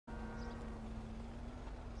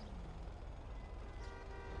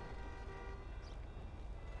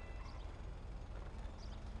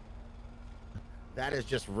That is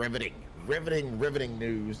just riveting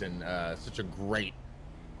news, and such a great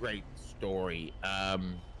story.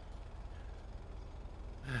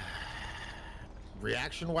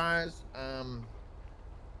 Reaction wise,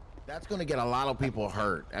 that's going to get a lot of people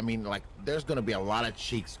hurt. I mean, like, there's going to be a lot of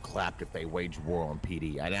cheeks clapped if they wage war on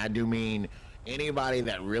PD. And I do mean anybody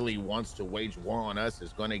that really wants to wage war on us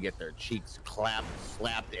is going to get their cheeks clapped,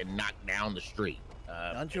 slapped, and knocked down the street.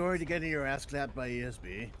 Don't you worry to getting your ass clapped by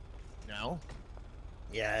ESB. No?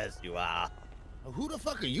 Yes, you are. Who the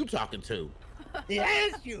fuck are you talking to?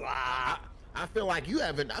 Yes, you are. I feel like you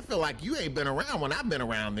haven't. I feel like you ain't been around when I've been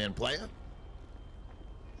around, then, player.